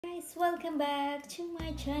Guys, welcome back to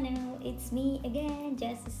my channel. It's me again,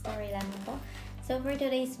 just a story lamang po. So for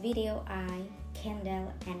today's video ay candle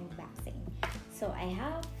unboxing. So I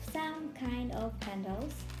have some kind of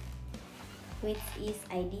candles which is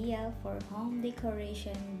ideal for home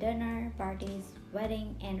decoration, dinner, parties,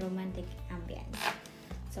 wedding, and romantic ambience.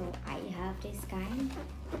 So I have this kind.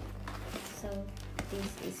 So this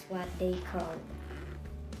is what they call.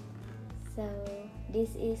 So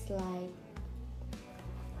this is like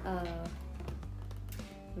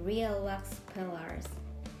real wax pillars.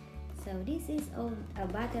 So this is a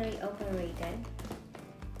battery operated.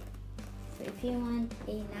 So if you want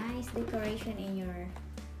a nice decoration in your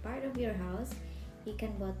part of your house, you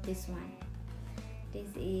can buy this one. This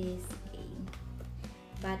is a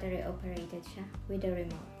battery operated siya with a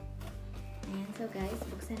remote. Ayan, so guys,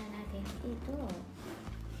 buksan na natin ito.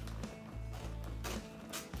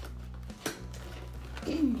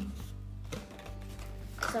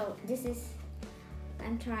 So this is,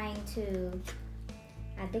 I'm trying to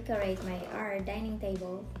decorate our dining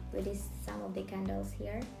table with some of the candles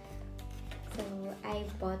here. So I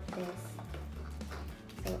bought this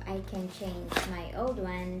so I can change my old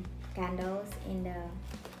candles in the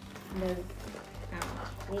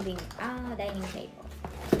dining table.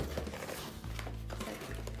 So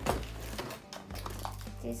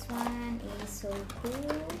this one is so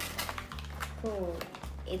cool.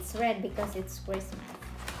 It's red because it's Christmas.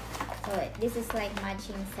 So this is like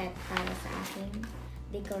matching set para sa aking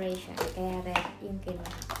decoration. Kaya red yung kinuha.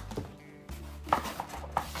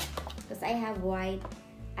 Because I have white,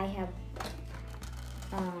 I have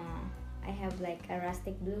like a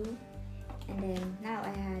rustic blue, and then now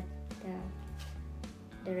I had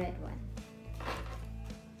the red one.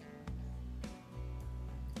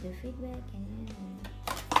 The feedback and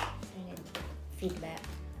feedback.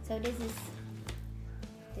 So this is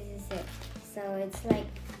it. So it's like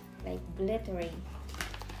glittery.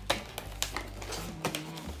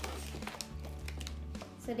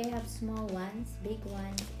 So they have small ones, big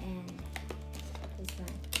ones, and this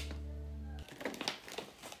one.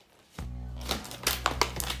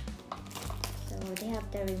 So they have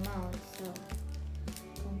the remote. So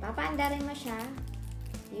kung papaandarin mo siya,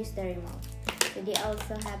 use the remote. So they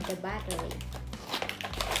also have the battery.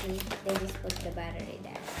 See, they just put the battery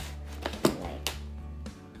there. Like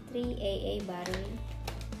 3 AA battery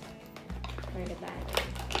for the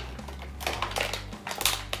battery.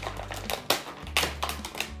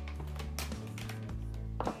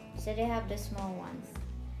 So they have the small ones,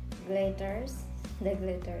 some glitters.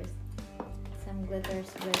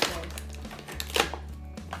 So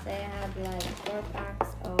they have like 4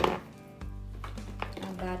 packs of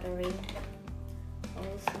battery.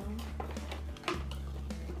 Also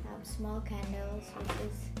have small candles, which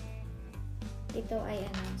is ito ay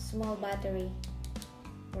small battery,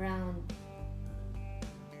 round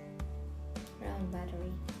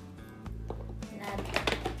battery. Not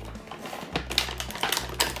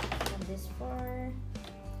have this 4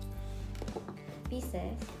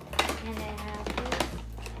 pieces, and I have these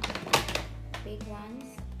big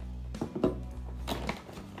ones.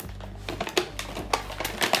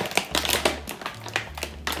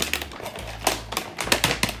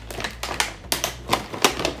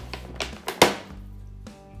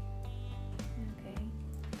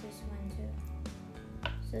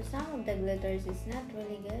 So some of the glitters is not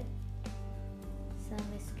really good. Some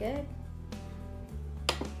is good.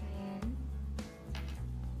 Ayan.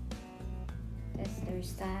 That's their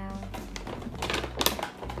style.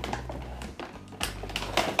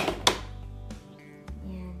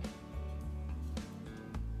 Ayan.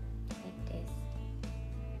 Like this.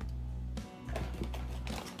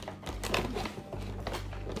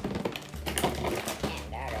 And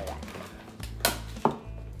the other one.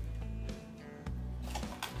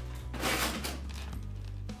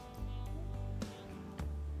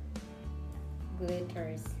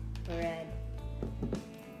 Glitters red.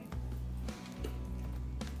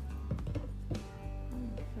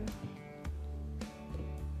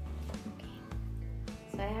 Okay,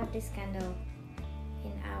 so I have this candle in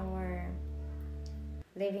our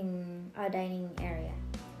dining area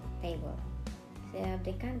table. So I have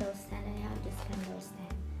the candle stand, and I have this candle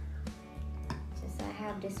stand. So I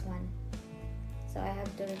have this one, so I have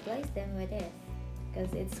to replace them with this because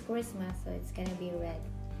it's Christmas, so it's gonna be red.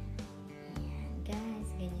 Guys,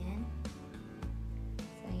 ganyan.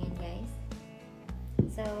 So ayan guys.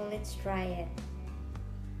 So let's try it.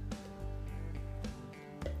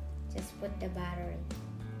 Just put the battery.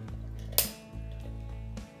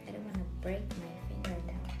 I don't want to break my finger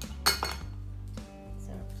now.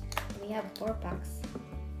 So we have 4 packs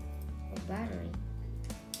of battery.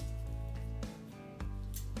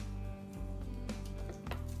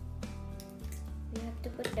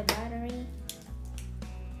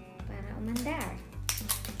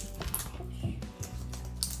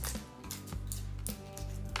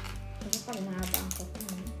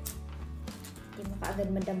 Hindi mo kaagad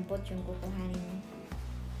madampot yung kukuhanin mo.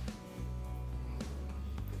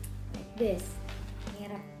 Like this.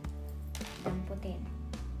 Hirap damputin.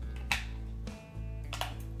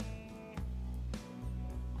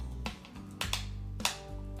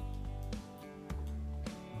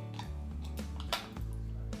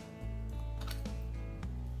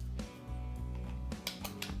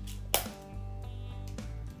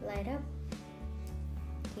 Light up.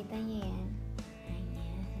 Kita niyo yan?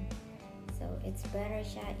 Ayan. So, it's better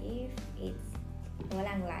siya if it's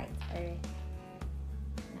walang light or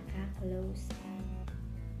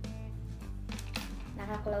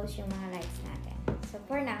naka-close yung mga lights natin. So,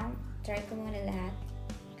 for now, try ko muna lahat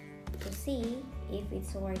to see if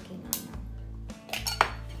it's working or not.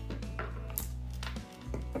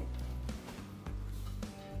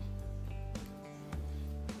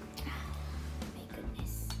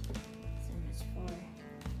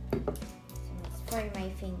 For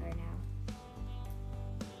my finger now.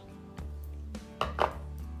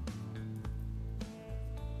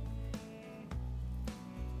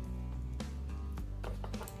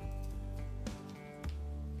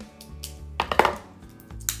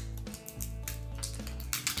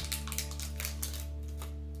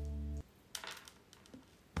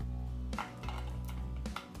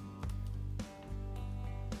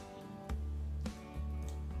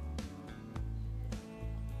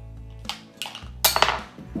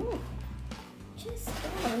 Just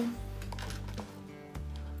go.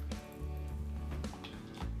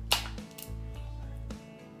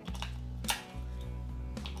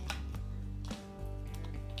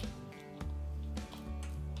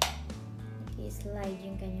 I-slide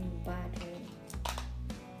yung kanyang battery.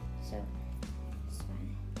 So, this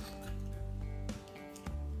one.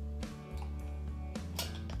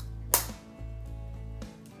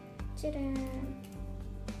 Ta-da!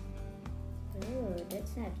 Ooh,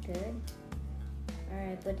 that's not good.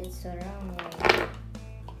 Alright, but it's the wrong way.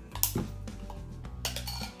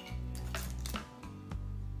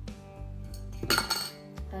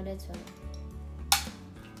 Oh, that's why.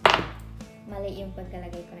 Mali yung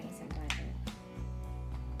pagkalagay ko ng isang butter.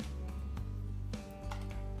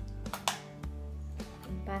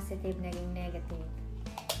 Yung positive naging negative.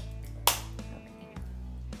 Okay.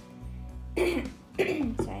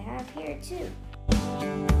 So I have here two.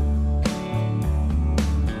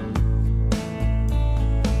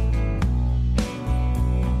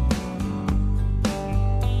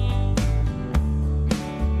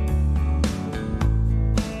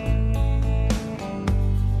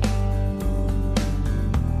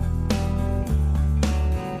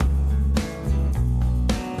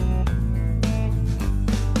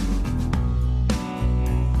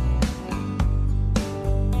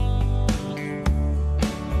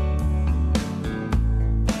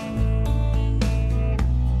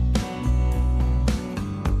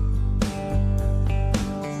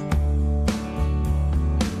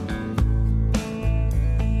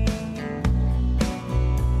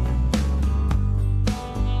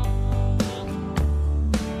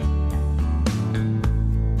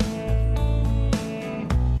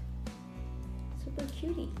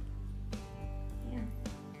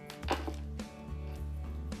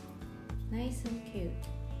 Nice and cute.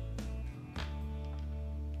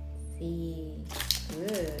 See,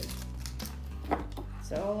 good.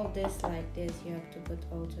 So all of this like this, you have to put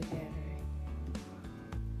all together.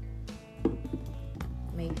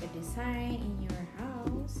 Make a design in your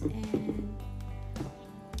house, and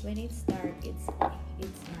when it's dark, it's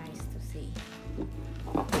nice to see.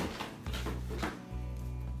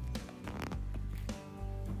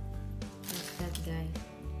 Like that guy.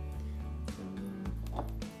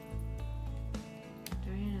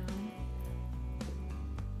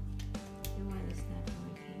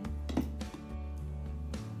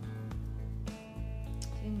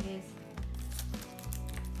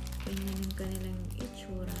 Ganyan yung kanilang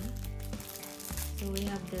itsura. So we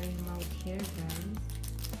have the remote here, guys.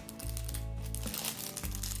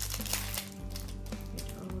 With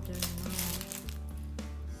all the remote,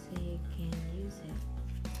 so you can use it.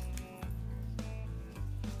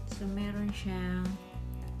 So meron siyang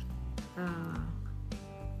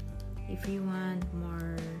if you want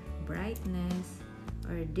more brightness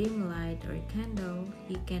or dim light or candle,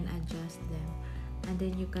 you can adjust them. And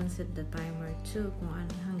then you can set the timer too kung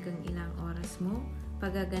hanggang ilang oras mo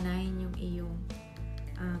pagaganahin yung iyong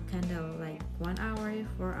candle, like 1 hour,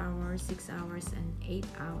 4 hours, 6 hours, and 8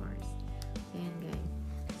 hours. Ayan guys.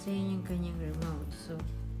 So yun yung kanyang remote. So,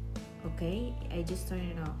 okay, I just turn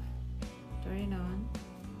it off. Turn it on.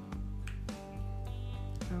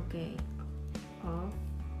 Okay. Off.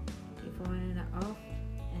 If you want it off,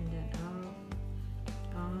 and then off.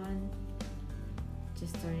 On.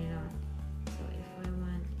 just turn it on. So if I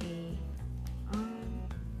want a on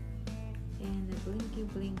and a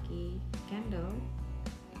blinky candle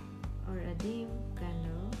or a dim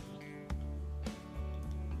candle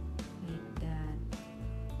like that,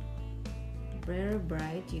 very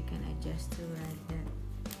bright, you can adjust to like that.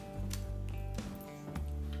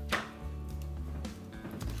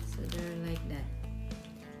 So they're like that.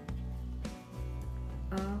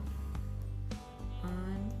 Off,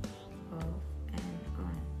 on, off, and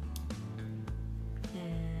on.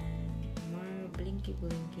 And more blinky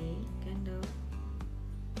candle.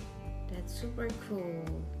 That's super cool.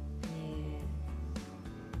 Yeah.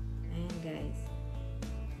 And guys,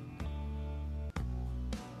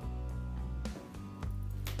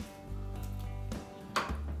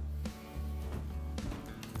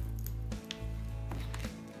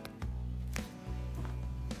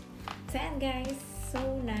 guys,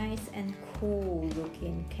 so nice and cool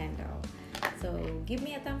looking candle. So give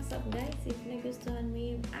me a thumbs up guys if nagustuhan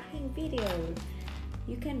mo yung aking video.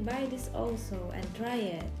 You can buy this also and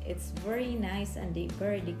try it. It's very nice and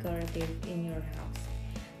very decorative in your house.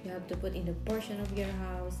 You have to put in the portion of your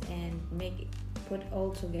house and put all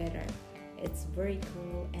together. It's very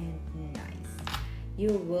cool and nice. You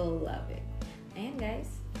will love it. And guys,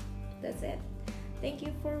 that's it. Thank you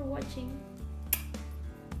for watching.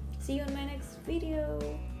 See you in my next video.